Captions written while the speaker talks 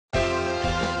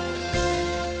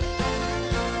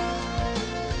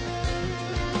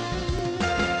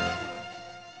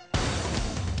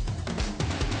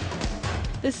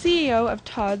The CEO of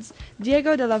Todd's,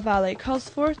 Diego Della Valle, calls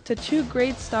forth to two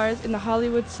great stars in the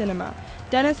Hollywood cinema,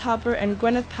 Dennis Hopper and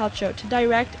Gwyneth Paltrow, to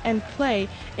direct and play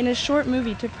in a short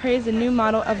movie to praise the new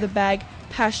model of the bag,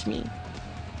 Pashmi.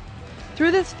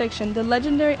 Through this fiction, the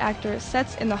legendary actor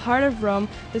sets in the heart of Rome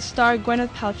the star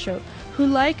Gwyneth Paltrow, who,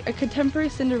 like a contemporary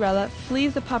Cinderella,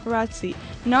 flees the paparazzi,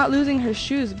 not losing her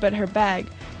shoes but her bag,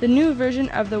 the new version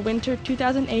of the winter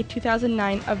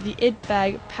 2008-2009 of the It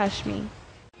bag, Pashmi.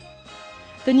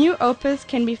 The new opus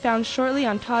can be found shortly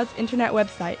on Todd's internet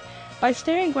website. By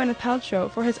starring Gwyneth Paltrow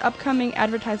for his upcoming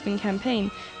advertising campaign,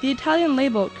 the Italian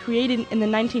label, created in the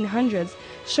 1900s,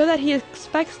 show that he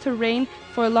expects to reign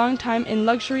for a long time in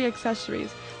luxury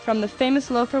accessories, from the famous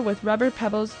loafer with rubber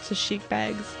pebbles to chic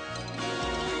bags.